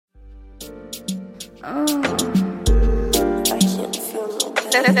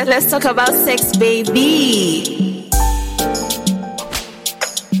Let's talk about sex, baby.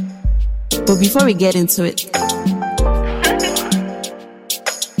 But before we get into it,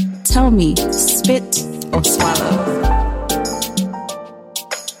 tell me, spit or swallow?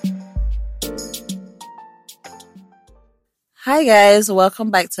 Hi guys, welcome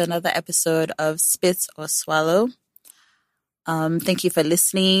back to another episode of Spit or Swallow. Thank you for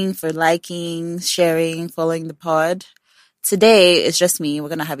listening, for liking, sharing, following the pod. Today it's just me. We're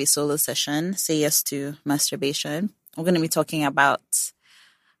going to have a solo session. Say yes to masturbation. We're going to be talking about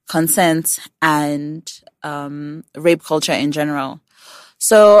consent and rape culture in general.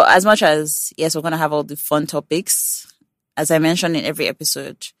 So as much as, yes, we're going to have all the fun topics, as I mentioned in every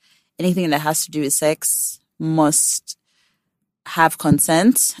episode, anything that has to do with sex must have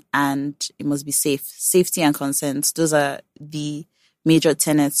consent and it must be safe. Safety and consent, those are the major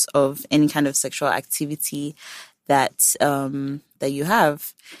tenets of any kind of sexual activity that you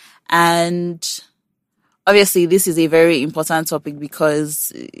have. And obviously this is a very important topic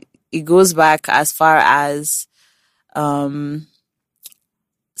because it goes back as far as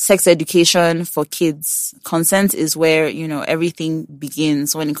sex education for kids. Consent is where, everything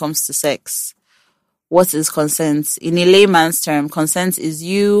begins when it comes to sex. What is consent? In a layman's term, consent is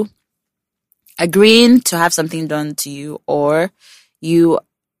you agreeing to have something done to you or you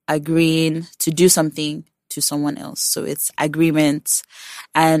agreeing to do something to someone else. So it's agreement.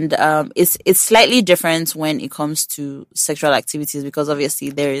 And it's slightly different when it comes to sexual activities because obviously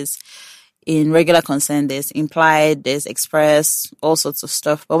there is, in regular consent, there's implied, there's express, all sorts of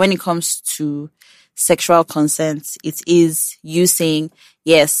stuff. But when it comes to sexual consent, it is you saying,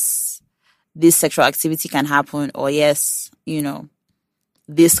 yes, this sexual activity can happen, or yes,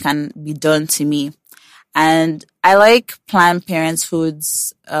 this can be done to me. And I like Planned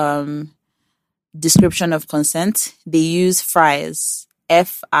Parenthood's description of consent. They use FRIES,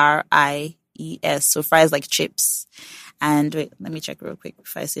 FRIES, so fries like chips. And wait, let me check real quick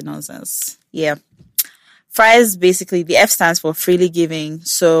if I say nonsense. Yeah. FRIES, basically, the F stands for freely giving.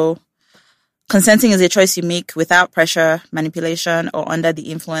 So consenting is a choice you make without pressure, manipulation, or under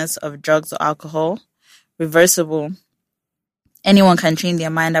the influence of drugs or alcohol. Reversible. Anyone can change their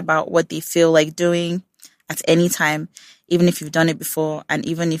mind about what they feel like doing at any time, even if you've done it before, and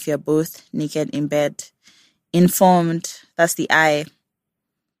even if you're both naked in bed. Informed, that's the I.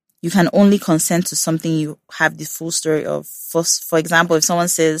 You can only consent to something you have the full story of. For example, if someone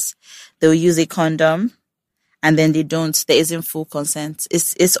says they'll use a condom and then they don't, there isn't full consent.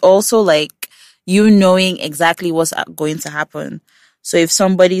 It's also like you knowing exactly what's going to happen. So if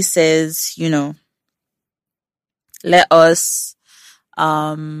somebody says, let us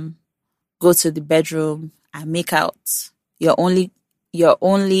go to the bedroom and make out, you're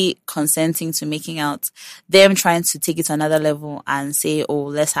only consenting to making out. Them trying to take it to another level and say, oh,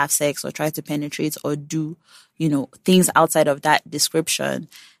 let's have sex or try to penetrate or do, things outside of that description.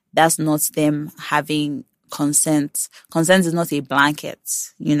 That's not them having consent. Consent is not a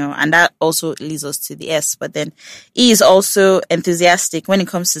blanket, and that also leads us to the S. But then E is also enthusiastic. When it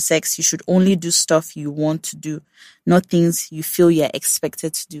comes to sex, you should only do stuff you want to do, not things you feel you're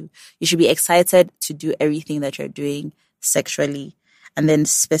expected to do. You should be excited to do everything that you're doing sexually. And then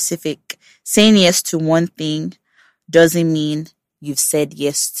specific, saying yes to one thing doesn't mean you've said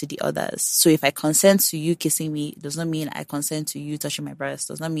yes to the others. So if I consent to you kissing me, does not mean I consent to you touching my breast,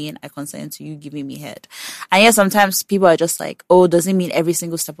 does not mean I consent to you giving me head. And yes, sometimes people are just like, oh, does it mean every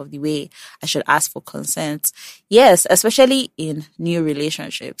single step of the way I should ask for consent? Yes, especially in new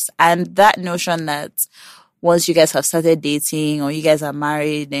relationships. And that notion that once you guys have started dating or you guys are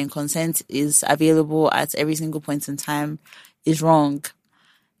married, then consent is available at every single point in time is wrong.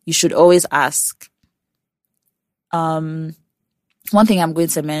 You should always ask. One thing I'm going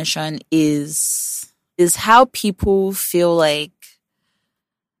to mention is how people feel like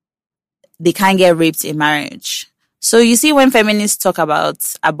they can't get raped in marriage. So you see when feminists talk about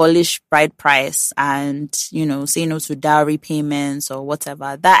abolish bride price and, say no to dowry payments or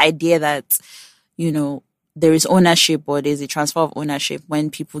whatever, that idea that, there is ownership or there's a transfer of ownership when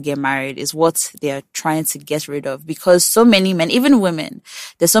people get married is what they are trying to get rid of. Because so many men, even women,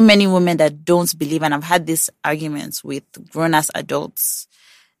 there's so many women that don't believe, and I've had this argument with grown-ass adults,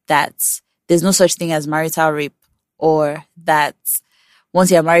 that there's no such thing as marital rape, or that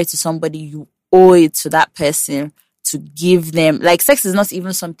once you're married to somebody, you owe it to that person to give them, like, sex is not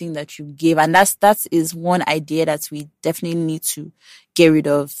even something that you give. And that is one idea that we definitely need to get rid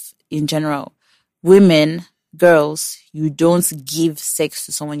of in general. Women, girls, you don't give sex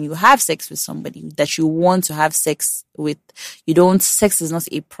to someone. You have sex with somebody that you want to have sex with. Sex is not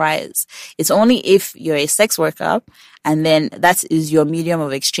a prize. It's only if you're a sex worker and then that is your medium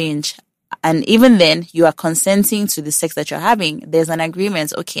of exchange. And even then, you are consenting to the sex that you're having. There's an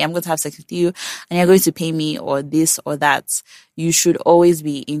agreement. Okay, I'm going to have sex with you and you're going to pay me or this or that. You should always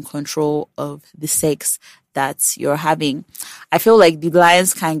be in control of the sex that you're having. I feel like the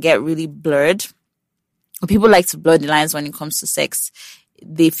lines can get really blurred. People like to blur the lines when it comes to sex.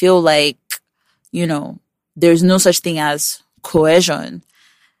 They feel like, there's no such thing as coercion.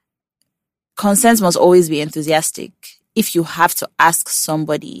 Consent must always be enthusiastic. If you have to ask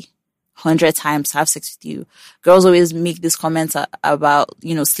somebody 100 times to have sex with you, girls always make this comment about,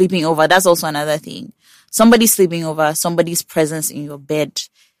 sleeping over. That's also another thing. Somebody sleeping over, somebody's presence in your bed.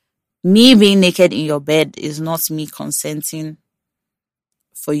 Me being naked in your bed is not me consenting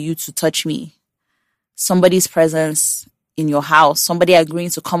for you to touch me. Somebody's presence in your house, somebody agreeing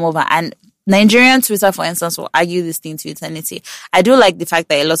to come over, and Nigerian Twitter, for instance, will argue this thing to eternity. I do like the fact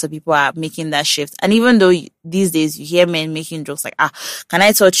that a lot of people are making that shift. And even though these days you hear men making jokes like, can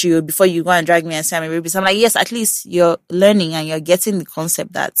I touch you before you go and drag me and say I'm a rapist? I'm like, yes, at least you're learning and you're getting the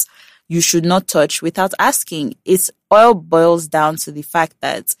concept that you should not touch without asking. It all boils down to the fact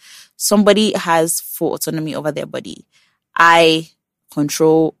that somebody has full autonomy over their body. I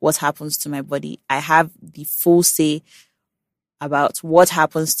control what happens to my body. I have the full say about what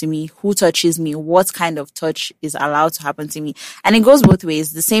happens to me, who touches me, what kind of touch is allowed to happen to me. And it goes both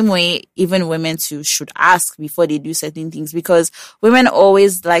ways. The same way even women too should ask before they do certain things, because women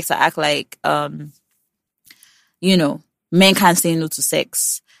always like to act like, men can't say no to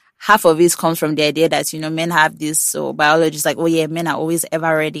sex. Half of it comes from the idea that, men have this, so biology is like, oh yeah, men are always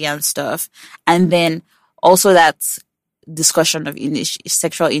ever ready and stuff. And then also that discussion of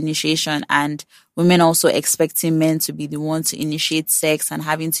sexual initiation and women also expecting men to be the one to initiate sex and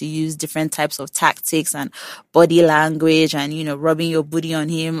having to use different types of tactics and body language and, rubbing your booty on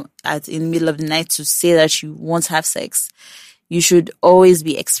him in the middle of the night to say that you want to have sex. You should always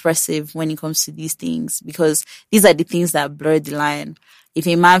be expressive when it comes to these things, because these are the things that blur the line. If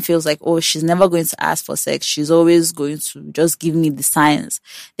a man feels like, oh, she's never going to ask for sex, she's always going to just give me the signs,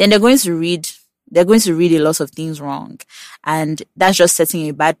 then they're going to read a lot of things wrong. And that's just setting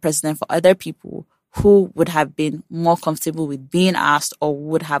a bad precedent for other people who would have been more comfortable with being asked or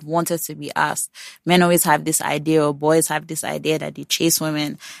would have wanted to be asked. Men always have this idea, or boys have this idea, that they chase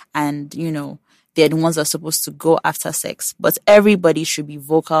women and, they're the ones that are supposed to go after sex. But everybody should be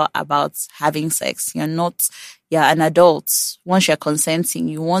vocal about having sex. You're an adult. Once you're consenting,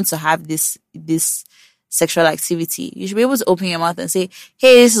 you want to have this sexual activity. You should be able to open your mouth and say,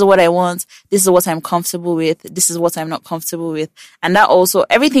 hey, this is what I want. This is what I'm comfortable with. This is what I'm not comfortable with. And that also,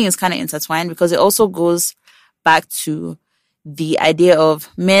 everything is kind of intertwined, because it also goes back to the idea of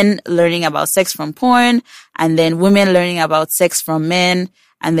men learning about sex from porn and then women learning about sex from men,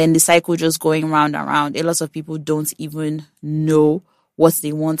 and then the cycle just going round and round. A lot of people don't even know what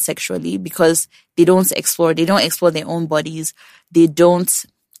they want sexually because they don't explore their own bodies. They don't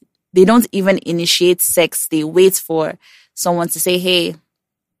even initiate sex. They wait for someone to say, hey,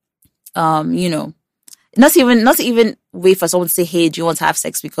 not even wait for someone to say, hey, do you want to have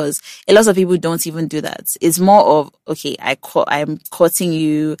sex? Because a lot of people don't even do that. It's more of, okay, I'm courting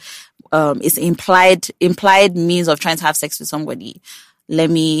you. It's implied means of trying to have sex with somebody. Let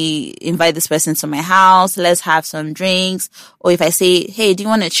me invite this person to my house. Let's have some drinks. Or if I say, hey, do you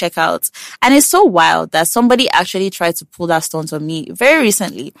want to check out? And it's so wild that somebody actually tried to pull that stunt on me very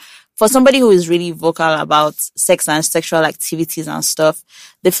recently. For somebody who is really vocal about sex and sexual activities and stuff,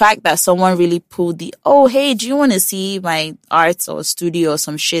 the fact that someone really pulled oh, hey, do you want to see my art or studio or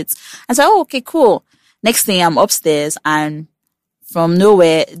some shit? I said, oh, okay, cool. Next thing, I'm upstairs and from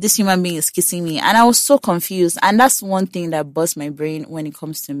nowhere, this human being is kissing me. And I was so confused. And that's one thing that busts my brain when it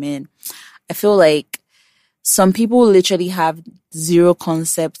comes to men. I feel like some people literally have zero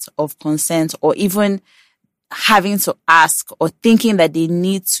concept of consent, or even having to ask, or thinking that they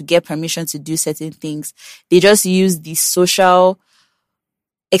need to get permission to do certain things. They just use the social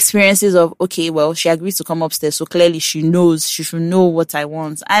experiences of, okay, well, she agrees to come upstairs, so clearly she should know what I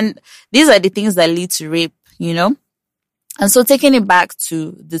want. And these are the things that lead to rape, And so taking it back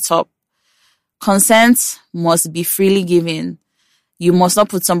to the top, consent must be freely given. You must not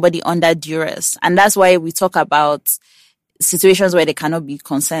put somebody under duress. And that's why we talk about situations where there cannot be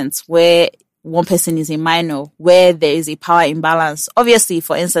consent, where one person is a minor, where there is a power imbalance. Obviously,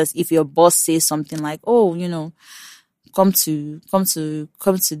 for instance, if your boss says something like, oh, come to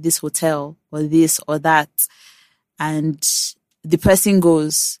this hotel or this or that, and the person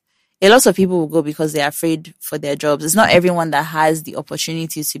goes, A lot of people will go because they're afraid for their jobs. It's not everyone that has the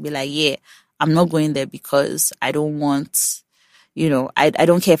opportunity to be like, yeah, I'm not going there because I don't want, I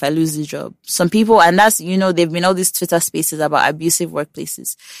don't care if I lose the job. Some people, and that's, they've been all these Twitter spaces about abusive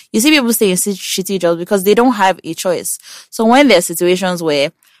workplaces. You see people stay in shitty jobs because they don't have a choice. So when there are situations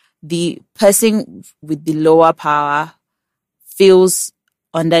where the person with the lower power feels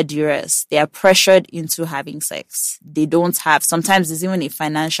under duress, they are pressured into having sex. They don't have, sometimes it's even it's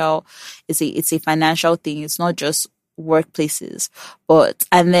a financial thing. It's not just workplaces.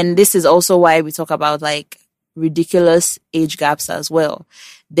 And then this is also why we talk about like ridiculous age gaps as well.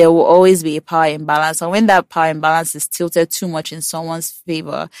 There will always be a power imbalance. And when that power imbalance is tilted too much in someone's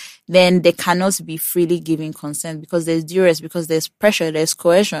favor, then they cannot be freely giving consent because there's duress, because there's pressure, there's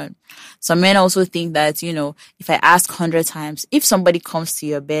coercion. Some men also think that, if I ask 100 times, if somebody comes to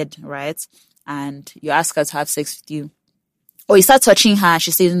your bed, right, and you ask her to have sex with you, or you start touching her and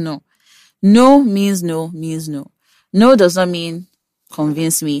she says no. No means no means no. No does not mean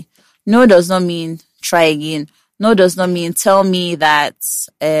convince me. No does not mean try again. No does not mean tell me that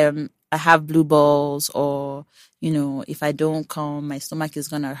I have blue balls, or, if I don't come, my stomach is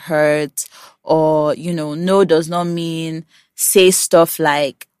going to hurt. Or, no does not mean say stuff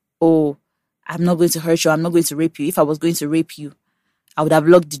like, oh, I'm not going to hurt you. I'm not going to rape you. If I was going to rape you, I would have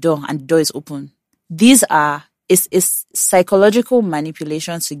locked the door and the door is open. It's psychological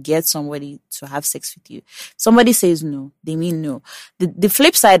manipulation to get somebody to have sex with you. Somebody says no, they mean no. The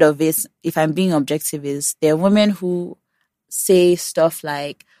flip side of it, if I'm being objective, is there are women who say stuff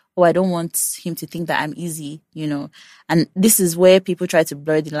like, oh, I don't want him to think that I'm easy, And this is where people try to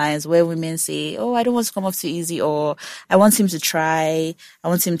blur the lines, where women say, oh, I don't want to come off too easy, or I want him to try, I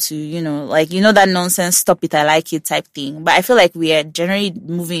want him to, that nonsense, stop it, I like it type thing. But I feel like we are generally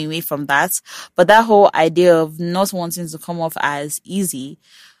moving away from that. But that whole idea of not wanting to come off as easy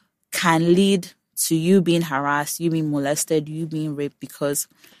can lead to you being harassed, you being molested, you being raped, because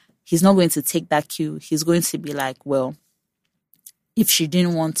he's not going to take that cue. He's going to be like, well, if she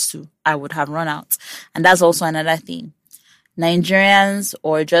didn't want to, I would have run out. And that's also another thing. Nigerians,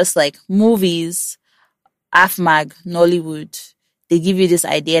 or just like movies, AFMAG, Nollywood, they give you this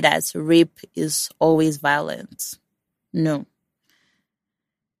idea that rape is always violent. No.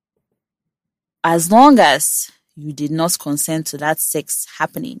 As long as you did not consent to that sex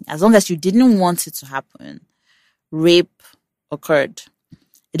happening, as long as you didn't want it to happen, rape occurred.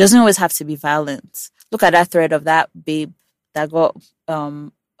 It doesn't always have to be violent. Look at that thread of that babe that got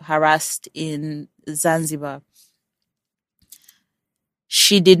harassed in Zanzibar.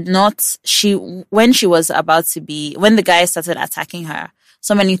 When the guy started attacking her,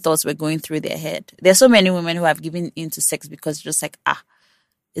 so many thoughts were going through their head. There's so many women who have given into sex because just like,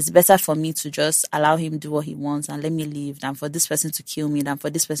 it's better for me to just allow him do what he wants and let me leave than for this person to kill me, than for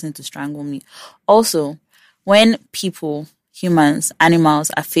this person to strangle me. Also, when people, humans,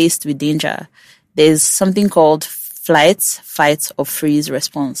 animals are faced with danger, there's something called flight, fight, or freeze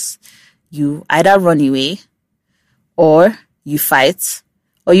response. You either run away, or you fight,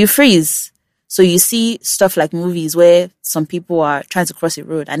 or you freeze. So you see stuff like movies where some people are trying to cross a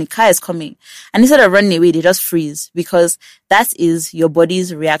road and a car is coming, and instead of running away, they just freeze, because that is your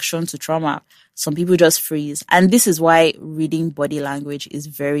body's reaction to trauma. Some people just freeze. And this is why reading body language is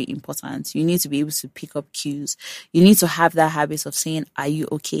very important. You need to be able to pick up cues. You need to have that habit of saying, are you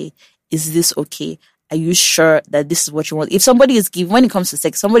okay? Is this okay? Are you sure that this is what you want? If somebody is when it comes to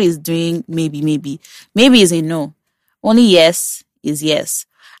sex, somebody is doing maybe is a no. Only yes is yes.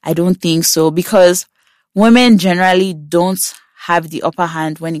 I don't think so, because women generally don't have the upper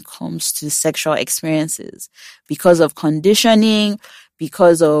hand when it comes to sexual experiences because of conditioning,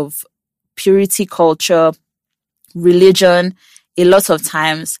 because of purity culture, religion. A lot of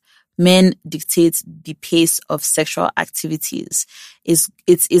times men dictate the pace of sexual activities.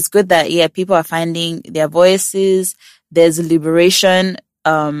 It's good that, people are finding their voices. There's liberation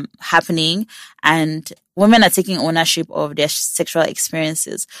happening, and women are taking ownership of their sexual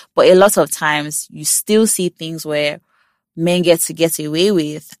experiences. But a lot of times you still see things where men get away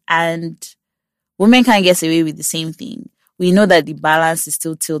with, and women can't get away with the same thing. We know that the balance is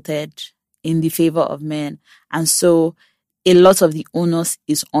still tilted in the favor of men. And so a lot of the onus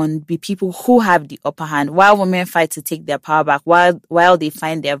is on the people who have the upper hand, while women fight to take their power back, while they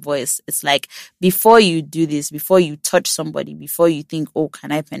find their voice. It's like, before you do this, before you touch somebody, before you think, oh,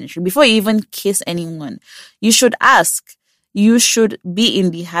 can I penetrate? Before you even kiss anyone, you should ask. You should be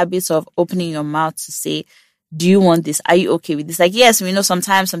in the habit of opening your mouth to say, do you want this? Are you okay with this? Like, yes, we know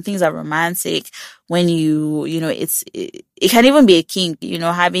sometimes some things are romantic when it can even be a kink,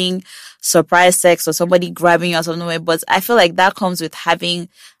 having surprise sex or somebody grabbing you out of nowhere. But I feel like that comes with having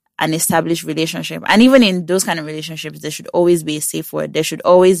an established relationship. And even in those kind of relationships, there should always be a safe word. There should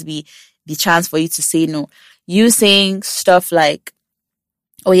always be the chance for you to say no. You saying stuff like,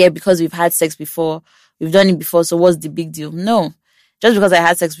 oh yeah, because we've had sex before, we've done it before, so what's the big deal? No. Just because I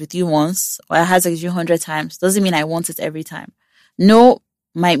had sex with you once, or I had sex with you 100 times, doesn't mean I want it every time. No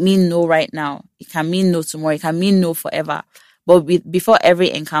might mean no right now. It can mean no tomorrow. It can mean no forever. But before every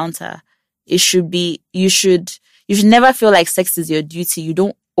encounter, it should be, you should never feel like sex is your duty. You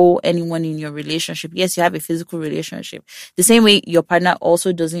don't owe anyone in your relationship. Yes, you have a physical relationship. The same way your partner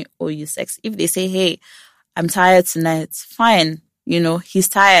also doesn't owe you sex. If they say, hey, I'm tired tonight, fine. He's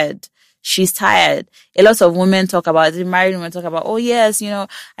tired. She's tired. A lot of women talk about it. Married women talk about, oh yes,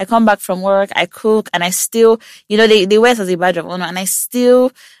 I come back from work, I cook, and I still, they wear it as a badge of honor, and I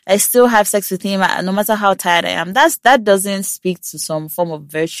still have sex with him, no matter how tired I am. That doesn't speak to some form of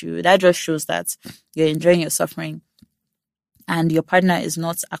virtue. That just shows that you're enjoying your suffering, and your partner is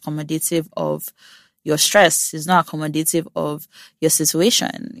not accommodative of your stress. Is not accommodative of your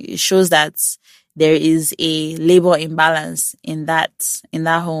situation. It shows that there is a labor imbalance in that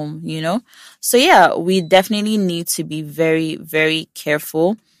home, So yeah, we definitely need to be very, very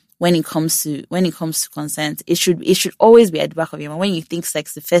careful when it comes to consent. It should always be at the back of your mind. When you think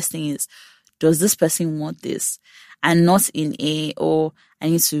sex, the first thing is, does this person want this? And not in I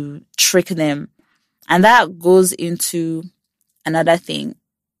need to trick them. And that goes into another thing,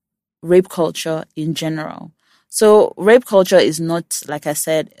 rape culture in general. So rape culture is not, like I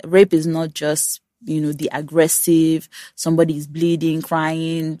said, rape is not just, the aggressive, somebody is bleeding,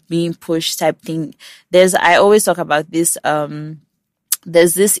 crying, being pushed type thing. I always talk about this,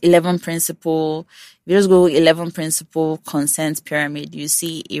 there's this 11 principle. If you just go 11 principle consent pyramid, you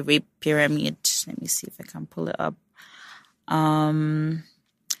see a rape pyramid. Let me see if I can pull it up. And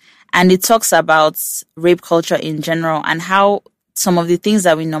it talks about rape culture in general and how some of the things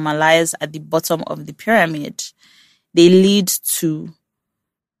that we normalize at the bottom of the pyramid, they lead to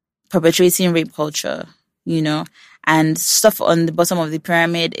perpetuating rape culture, and stuff on the bottom of the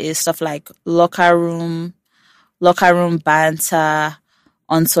pyramid is stuff like locker room banter,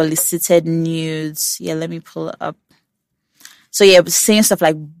 unsolicited nudes. Yeah, let me pull it up. So yeah, saying stuff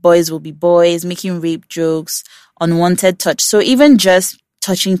like boys will be boys, making rape jokes, unwanted touch. So even just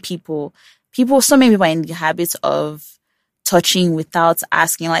touching people, so many people are in the habit of touching without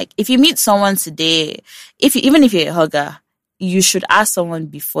asking. Like, if you meet someone today, even if you're a hugger, you should ask someone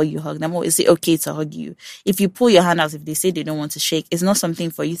before you hug them, or is it okay to hug you? If you pull your hand out, if they say they don't want to shake, it's not something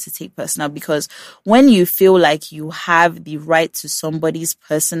for you to take personal, because when you feel like you have the right to somebody's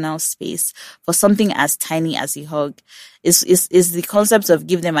personal space for something as tiny as a hug, is the concept of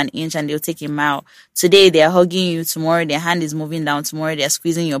give them an inch and they'll take a mile. Today they're hugging you, tomorrow their hand is moving down, tomorrow they're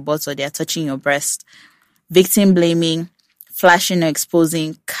squeezing your butt or they're touching your breast. Victim blaming, flashing or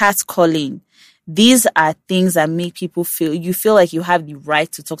exposing, catcalling. These are things that make people you feel like you have the right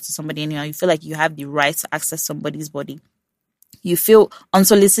to talk to somebody anyhow. You feel like you have the right to access somebody's body. You feel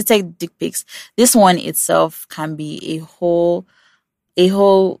unsolicited dick pics. This one itself can be a whole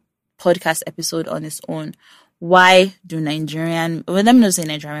podcast episode on its own. Why do let me not say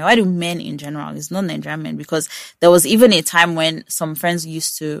Nigerian, why do men in general, it's not Nigerian men, because there was even a time when some friends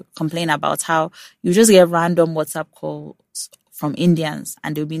used to complain about how you just get random WhatsApp calls from Indians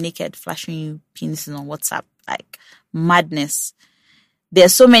and they'll be naked flashing you penises on WhatsApp. Like, madness.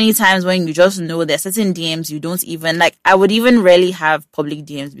 There's so many times when you just know there's certain DMs you don't even like. I would even rarely have public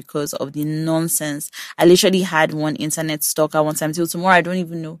DMs because of the nonsense. I literally had one internet stalker one time till tomorrow. I don't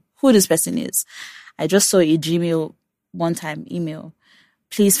even know who this person is. I just saw a Gmail one time email.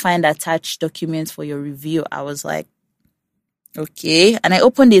 Please find attached documents for your review. I was like, okay. And I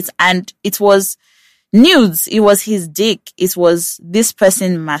opened it and it was nudes. It was his dick. It was this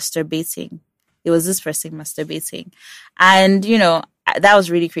person masturbating. And, that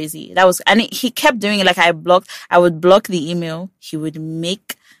was really crazy. And he kept doing it. Like, I would block the email. He would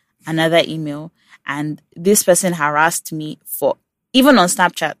make another email. And this person harassed me even on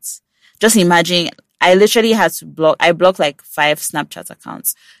Snapchat. Just imagine, I literally had to I blocked like 5 Snapchat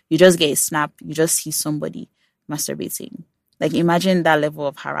accounts. You just get a snap. You just see somebody masturbating. Like, imagine that level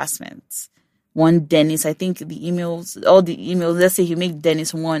of harassment. One Dennis, I think all the emails, let's say you make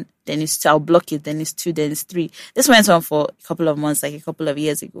Dennis 1, Dennis 2, I'll block it, Dennis 2, Dennis 3. This went on for a couple of months, like a couple of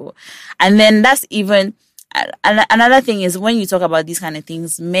years ago. And then that's even, another thing is when you talk about these kind of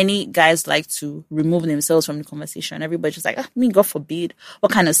things, many guys like to remove themselves from the conversation. Everybody's just like, God forbid,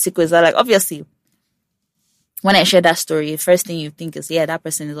 what kind of sicko is that? Like, obviously, when I share that story, the first thing you think is, yeah, that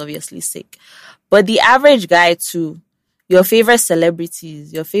person is obviously sick. But the average guy too, your favorite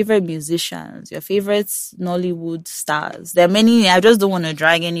celebrities, your favorite musicians, your favorite Nollywood stars. There are many, I just don't want to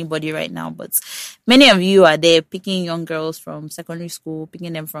drag anybody right now, but many of you are there picking young girls from secondary school,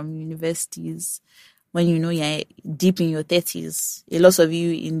 picking them from universities when you know you're deep in your 30s. A lot of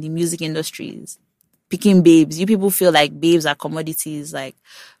you in the music industries picking babes. You people feel like babes are commodities, like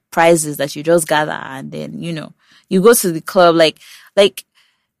prizes that you just gather, and then, you know, you go to the club, like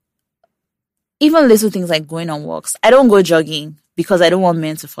even little things like going on walks. I don't go jogging because I don't want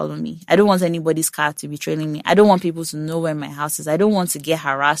men to follow me. I don't want anybody's car to be trailing me. I don't want people to know where my house is. I don't want to get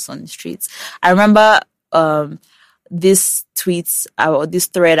harassed on the streets. I remember this tweets or this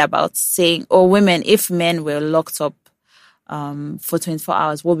thread about saying, oh, women, if men were locked up for 24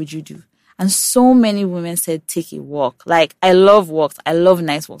 hours, what would you do? And so many women said, take a walk. Like, I love walks. I love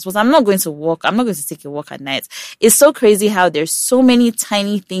nice walks. But I'm not going to walk. I'm not going to take a walk at night. It's so crazy how there's so many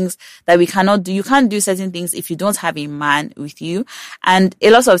tiny things that we cannot do. You can't do certain things if you don't have a man with you. And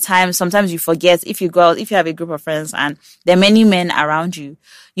a lot of times, sometimes you forget, if you go out, if you have a group of friends and there are many men around you,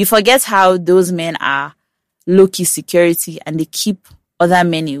 you forget how those men are low-key security and they keep other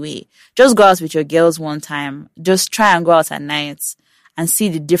men away. Just go out with your girls one time. Just try and go out at night and see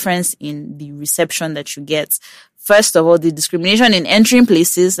the difference in the reception that you get. First of all, the discrimination in entering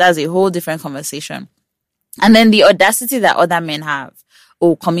places, that's a whole different conversation. And then the audacity that other men have,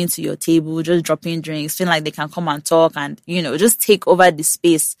 coming to your table, just dropping drinks, feeling like they can come and talk and, you know, just take over the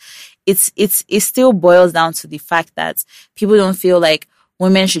space. It still boils down to the fact that people don't feel like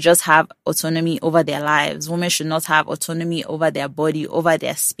women should just have autonomy over their lives. Women should not have autonomy over their body, over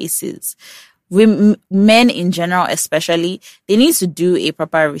their spaces. Men in general, especially, they need to do a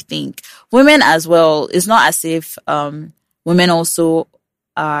proper rethink. Women as well, it's not as if women also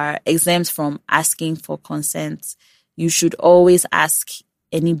are exempt from asking for consent. You should always ask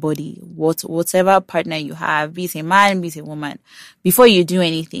anybody, whatever partner you have, be it a man, be it a woman, before you do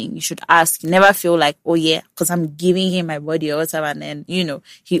anything, you should ask. Never feel like, oh yeah, because I'm giving him my body or whatever, and then, you know,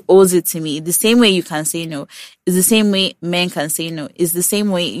 he owes it to me. The same way you can say no is the same way men can say no. Is the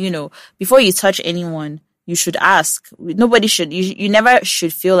same way, you know, before you touch anyone, you should ask. Nobody should, you never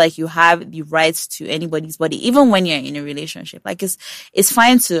should feel like you have the rights to anybody's body, even when you're in a relationship. Like, it's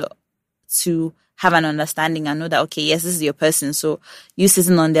fine to have an understanding and know that, okay, yes, this is your person, so you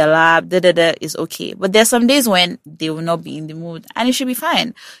sitting on their lap, is okay. But there's some days when they will not be in the mood, and it should be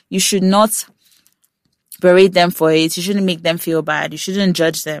fine. You should not berate them for it. You shouldn't make them feel bad. You shouldn't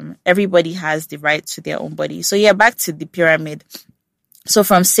judge them. Everybody has the right to their own body. So yeah, back to the pyramid. So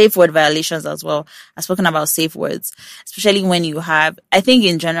from safe word violations as well, I've spoken about safe words, especially when you have, I think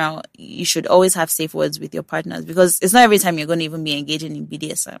in general, you should always have safe words with your partners, because it's not every time you're going to even be engaging in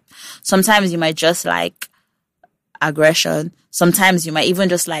BDSM. Sometimes you might just like aggression. Sometimes you might even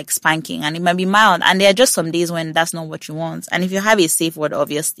just like spanking, and it might be mild. And there are just some days when that's not what you want. And if you have a safe word,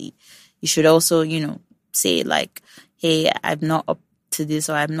 obviously, you should also, you know, say like, hey, I'm not up to this,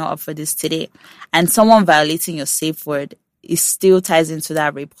 or I'm not up for this today. And someone violating your safe word, it still ties into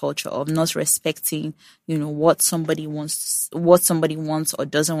that rape culture of not respecting, you know, what somebody wants or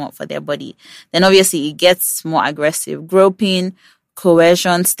doesn't want for their body. Then obviously it gets more aggressive. Groping,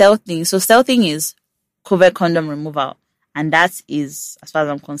 coercion, stealthing. So stealthing is covert condom removal. And that is, as far as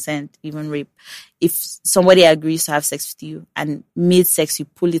I'm concerned, even rape. If somebody agrees to have sex with you and mid-sex you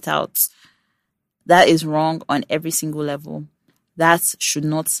pull it out, that is wrong on every single level. That should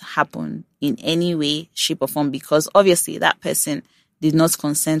not happen in any way, shape, or form, because obviously that person did not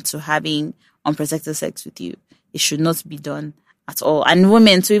consent to having unprotected sex with you. It should not be done at all. And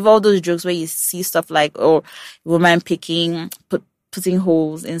women, to all those jokes where you see stuff like, oh, woman putting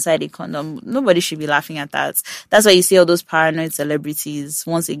holes inside a condom, nobody should be laughing at that. That's why you see all those paranoid celebrities,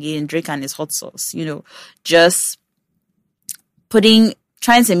 once again, Drake and his hot sauce, you know, just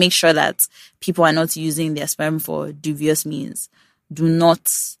trying to make sure that people are not using their sperm for dubious means. Do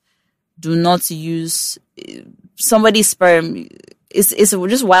not use somebody's sperm. It's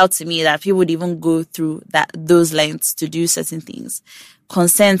just wild to me that people would even go through those lengths to do certain things.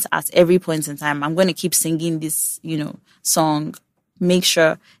 Consent at every point in time. I'm going to keep singing this, you know, song. Make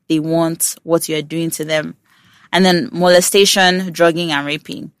sure they want what you're doing to them. And then molestation, drugging, and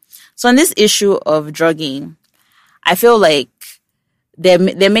raping. So on this issue of drugging, I feel like there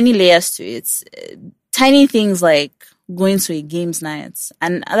are many layers to it. Tiny things like going to a games night.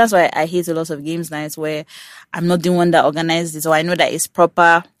 And that's why I hate a lot of games nights where I'm not the one that organized it, or I know that it's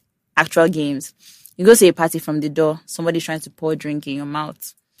proper actual games. You go to a party, from the door, somebody's trying to pour drink in your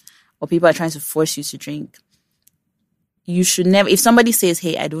mouth, or people are trying to force you to drink. you should never, if somebody says,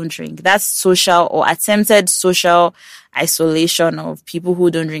 hey, I don't drink, that's social or attempted social isolation of people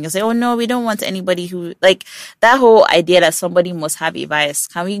who don't drink and say, oh no, we don't want anybody who, like, that whole idea that somebody must have a vice.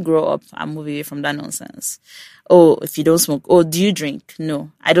 Can we grow up and move away from that nonsense? Oh, if you don't smoke, oh, do you drink?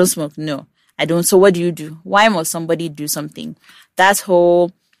 No, I don't smoke. No, I don't. So what do you do? Why must somebody do something? That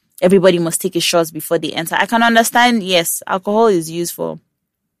whole, everybody must take a shot before they enter. I can understand, yes, alcohol is used for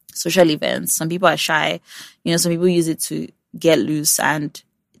social events. Some people are shy. Some people use it to get loose and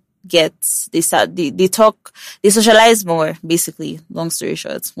they socialize more, basically, long story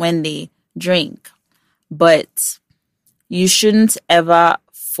short, when they drink. But you shouldn't ever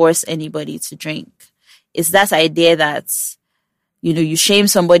force anybody to drink. It's that idea that, you shame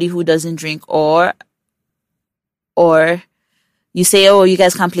somebody who doesn't drink, or you say, oh, you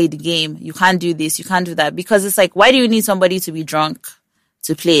guys can't play the game. You can't do this. You can't do that. Because it's like, why do you need somebody to be drunk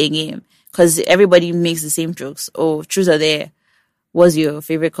to play a game? Because everybody makes the same jokes. Oh, truth or dare. What's your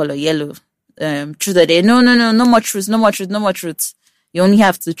favorite color? Yellow. Truth or dare. No more truth. No more truth. No more truth. You only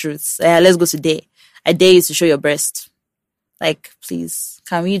have two truths. Let's go to dare. I dare you to show your breast. Like, please,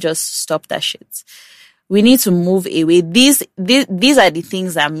 can we just stop that shit? We need to move away. These are the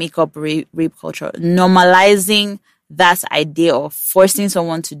things that make up rape culture. Normalizing that idea of forcing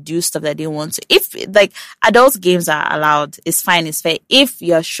someone to do stuff that they want to. If, like, adult games are allowed, it's fine, it's fair, if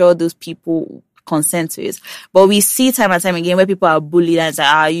you're sure those people consent to it. But we see time and time again where people are bullied and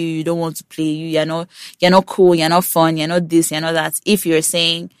say, you don't want to play, you're not cool, you're not fun, you're not this, you're not that. If you're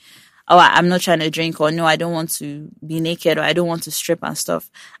saying, oh, I'm not trying to drink, or no, I don't want to be naked, or I don't want to strip and stuff.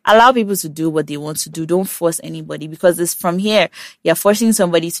 Allow people to do what they want to do. Don't force anybody, because it's from here. You're forcing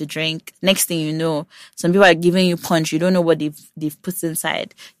somebody to drink. Next thing you know, some people are giving you punch. You don't know what they've put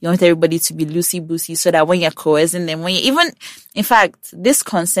inside. You want everybody to be loosey-goosey so that when you're coercing them, in fact, this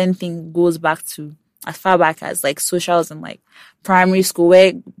consent thing goes back to as far back as like socials and like primary school,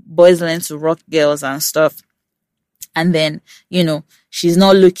 where boys learn to rock girls and stuff. And then, she's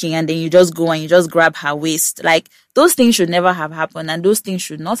not looking, and then you just go and you just grab her waist. Like, those things should never have happened, and those things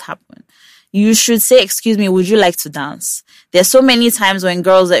should not happen. You should say, excuse me, would you like to dance? There's so many times when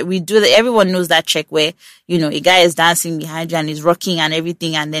girls that we do that, everyone knows that check where, a guy is dancing behind you and is rocking and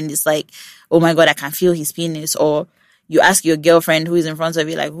everything, and then it's like, oh my God, I can feel his penis. Or you ask your girlfriend who is in front of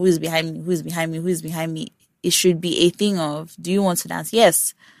you, like, who is behind me? Who is behind me? Who is behind me? It should be a thing of, do you want to dance?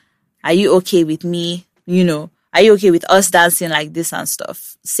 Yes. Are you okay with me? Are you okay with us dancing like this and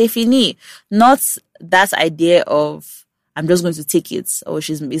stuff? C'est fini. Not that idea of, I'm just going to take it, or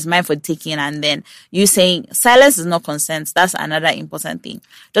it's mine for taking, and then you saying silence is not consent. That's another important thing.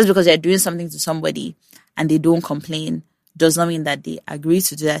 Just because you're doing something to somebody and they don't complain does not mean that they agree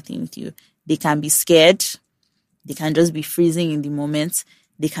to do that thing with you. They can be scared. They can just be freezing in the moment.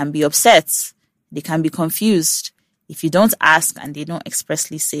 They can be upset. They can be confused. If you don't ask and they don't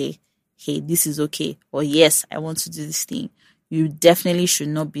expressly say, hey, this is okay, or yes, I want to do this thing, you definitely should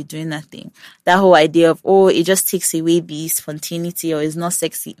not be doing that thing. That whole idea of, oh, it just takes away the spontaneity, or it's not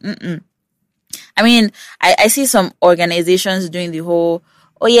sexy. I mean, I see some organizations doing the whole,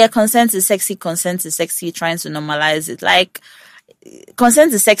 oh yeah, consent is sexy, trying to normalize it. Like,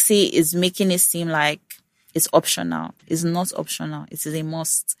 consent is sexy is making it seem like it's optional. It's not optional. It is a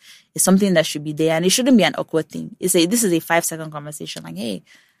must. It's something that should be there, and it shouldn't be an awkward thing. This is a 5-second conversation. Like, hey,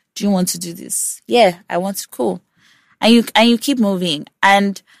 do you want to do this? Yeah, I want to. Cool. And you keep moving.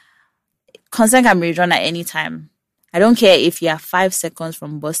 And consent can be withdrawn at any time. I don't care if you are 5 seconds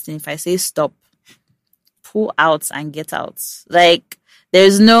from busting. If I say stop, pull out and get out. Like,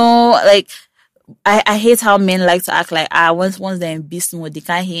 there's no, like, I hate how men like to act like, once they're in beast mode, they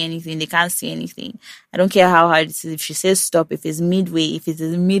can't hear anything, they can't see anything. I don't care how hard it is. If she says stop, if it's midway, if it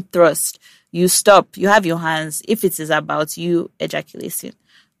is mid-thrust, you stop. You have your hands. If it is about you ejaculating,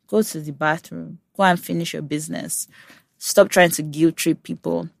 go to the bathroom. Go and finish your business. Stop trying to guilt trip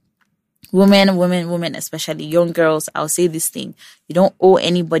people. Women, especially young girls, I'll say this thing. You don't owe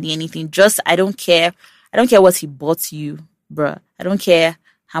anybody anything. I don't care what he bought you, bruh. I don't care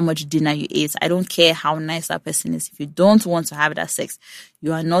how much dinner you ate. I don't care how nice that person is. If you don't want to have that sex,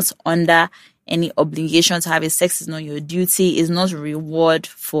 you are not under any obligation to have it. Sex is not your duty. It's not a reward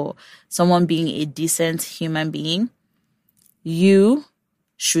for someone being a decent human being. You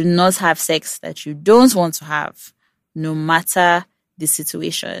should not have sex that you don't want to have, no matter the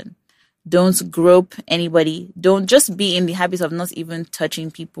situation. Don't grope anybody. Don't just be in the habit of not even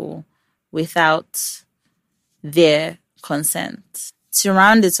touching people without their consent. To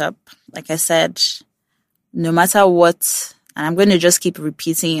round it up, like I said, no matter what, and I'm going to just keep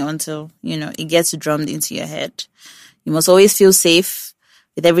repeating it until, it gets drummed into your head. You must always feel safe.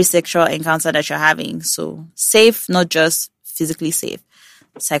 with every sexual encounter that you're having. So safe, not just physically safe,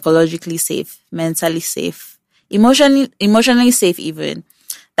 psychologically safe, mentally safe, emotionally safe even.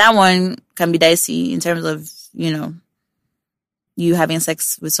 That one can be dicey in terms of, you having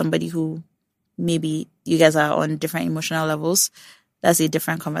sex with somebody who maybe you guys are on different emotional levels. That's a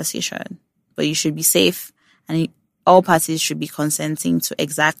different conversation. But you should be safe, and all parties should be consenting to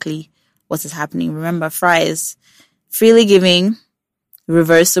exactly what is happening. Remember, FRI is freely giving,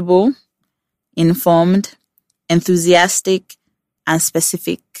 reversible, informed, enthusiastic, and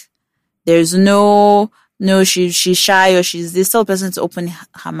specific. There's no she's shy or she's this sort of person to open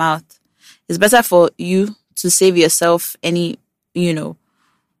her mouth. It's better for you to save yourself any,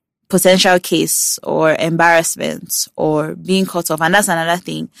 potential case or embarrassment or being cut off. And that's another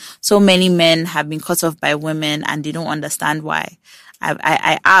thing. So many men have been cut off by women and they don't understand why.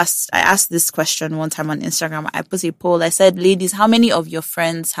 I asked this question one time on Instagram. I put a poll. I said, ladies, how many of your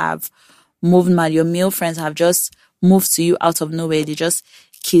friends have moved mad? Your male friends have just moved to you out of nowhere. They just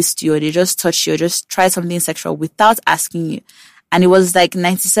kissed you or they just touched you or just tried something sexual without asking you. And it was like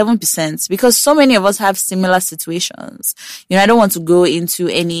 97% because so many of us have similar situations. I don't want to go into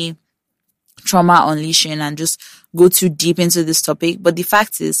any trauma unleashing and just go too deep into this topic. But the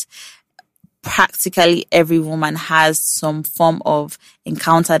fact is, practically every woman has some form of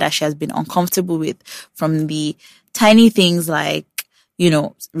encounter that she has been uncomfortable with, from the tiny things like,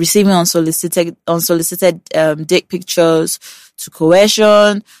 receiving unsolicited dick pictures, to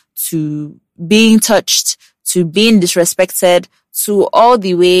coercion, to being touched, to being disrespected, to all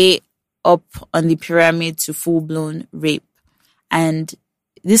the way up on the pyramid to full-blown rape. And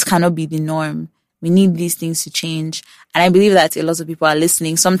this cannot be the norm. We need these things to change. And I believe that a lot of people are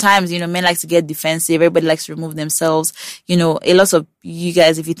listening. Sometimes, men like to get defensive. Everybody likes to remove themselves. A lot of you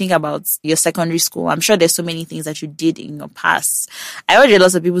guys, if you think about your secondary school, I'm sure there's so many things that you did in your past. I urge a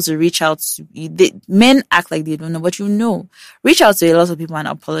lot of people to reach out to men act like they don't know, but reach out to a lot of people and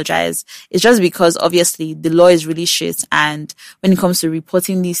apologize. It's just because obviously the law is really shit. And when it comes to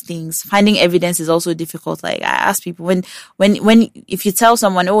reporting these things, finding evidence is also difficult. Like I ask people if you tell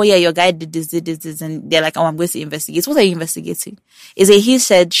someone, oh yeah, your guy did this, and they're like, oh, I'm going to investigate. What are you investigating? Is a he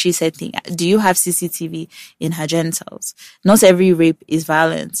said, she said thing. Do you have CCTV in her genitals? Not every rape is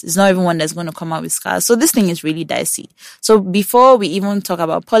violent. It's not everyone that's going to come out with scars. So this thing is really dicey. So before we even talk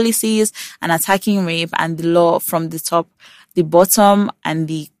about policies and attacking rape and the law from the top, the bottom and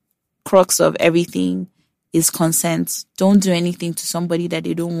the crux of everything is consent. Don't do anything to somebody that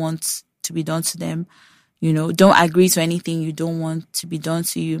they don't want to be done to them. Don't agree to anything you don't want to be done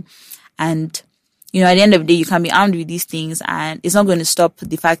to you. And at the end of the day, you can be armed with these things and it's not going to stop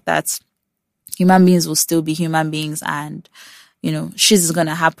the fact that human beings will still be human beings and, shit is going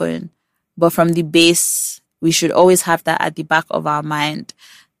to happen. But from the base, we should always have that at the back of our mind,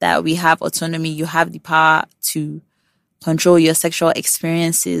 that we have autonomy. You have the power to control your sexual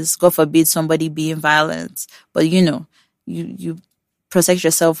experiences. God forbid somebody being violent. But, you protect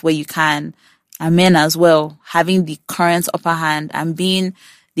yourself where you can. And men as well, having the current upper hand and being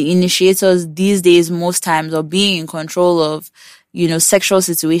the initiators these days most times, or being in control of, sexual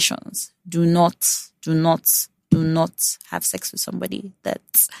situations. Do not have sex with somebody that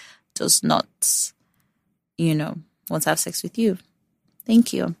does not, want to have sex with you.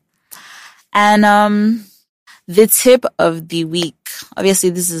 Thank you. And the tip of the week.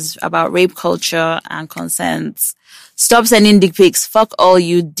 Obviously, this is about rape culture and consent. Stop sending dick pics. Fuck all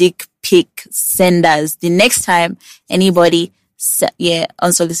you dick pic senders. The next time anybody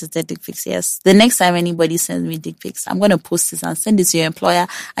unsolicited dick pics, yes. The next time anybody sends me dick pics, I'm going to post this and send it to your employer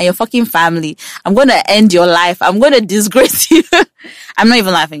and your fucking family. I'm going to end your life. I'm going to disgrace you. I'm not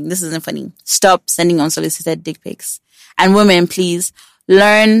even laughing. This isn't funny. Stop sending unsolicited dick pics. And women, please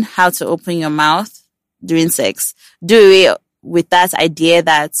learn how to open your mouth during sex. Do it with that idea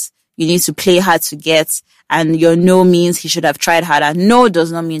that you need to play hard to get, and your no means he should have tried harder. No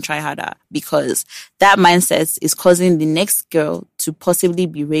does not mean try harder, because that mindset is causing the next girl to possibly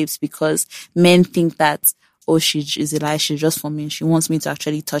be raped, because men think that, oh, she is a lie, she's just for me, she wants me to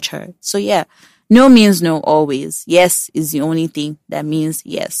actually touch her. So yeah, no means no always. Yes is the only thing that means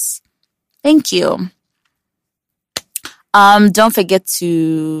yes. Thank you. Don't forget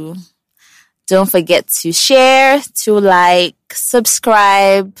to share, to like,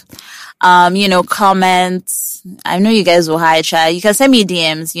 subscribe, comment. I know you guys will hi chat. You can send me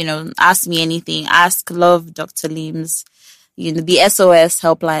DMs, ask me anything. Ask Love Dr. Lims. the SOS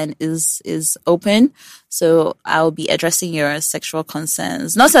helpline is open. So I'll be addressing your sexual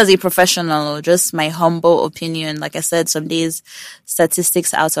concerns, not as a professional, or just my humble opinion. Like I said, some days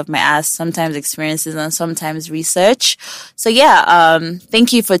statistics out of my ass, sometimes experiences, and sometimes research. So yeah,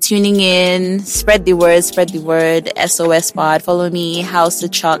 thank you for tuning in. Spread the word, SOS pod. Follow me, House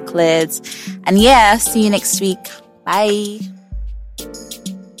of Chocolates. And yeah, see you next week. Bye.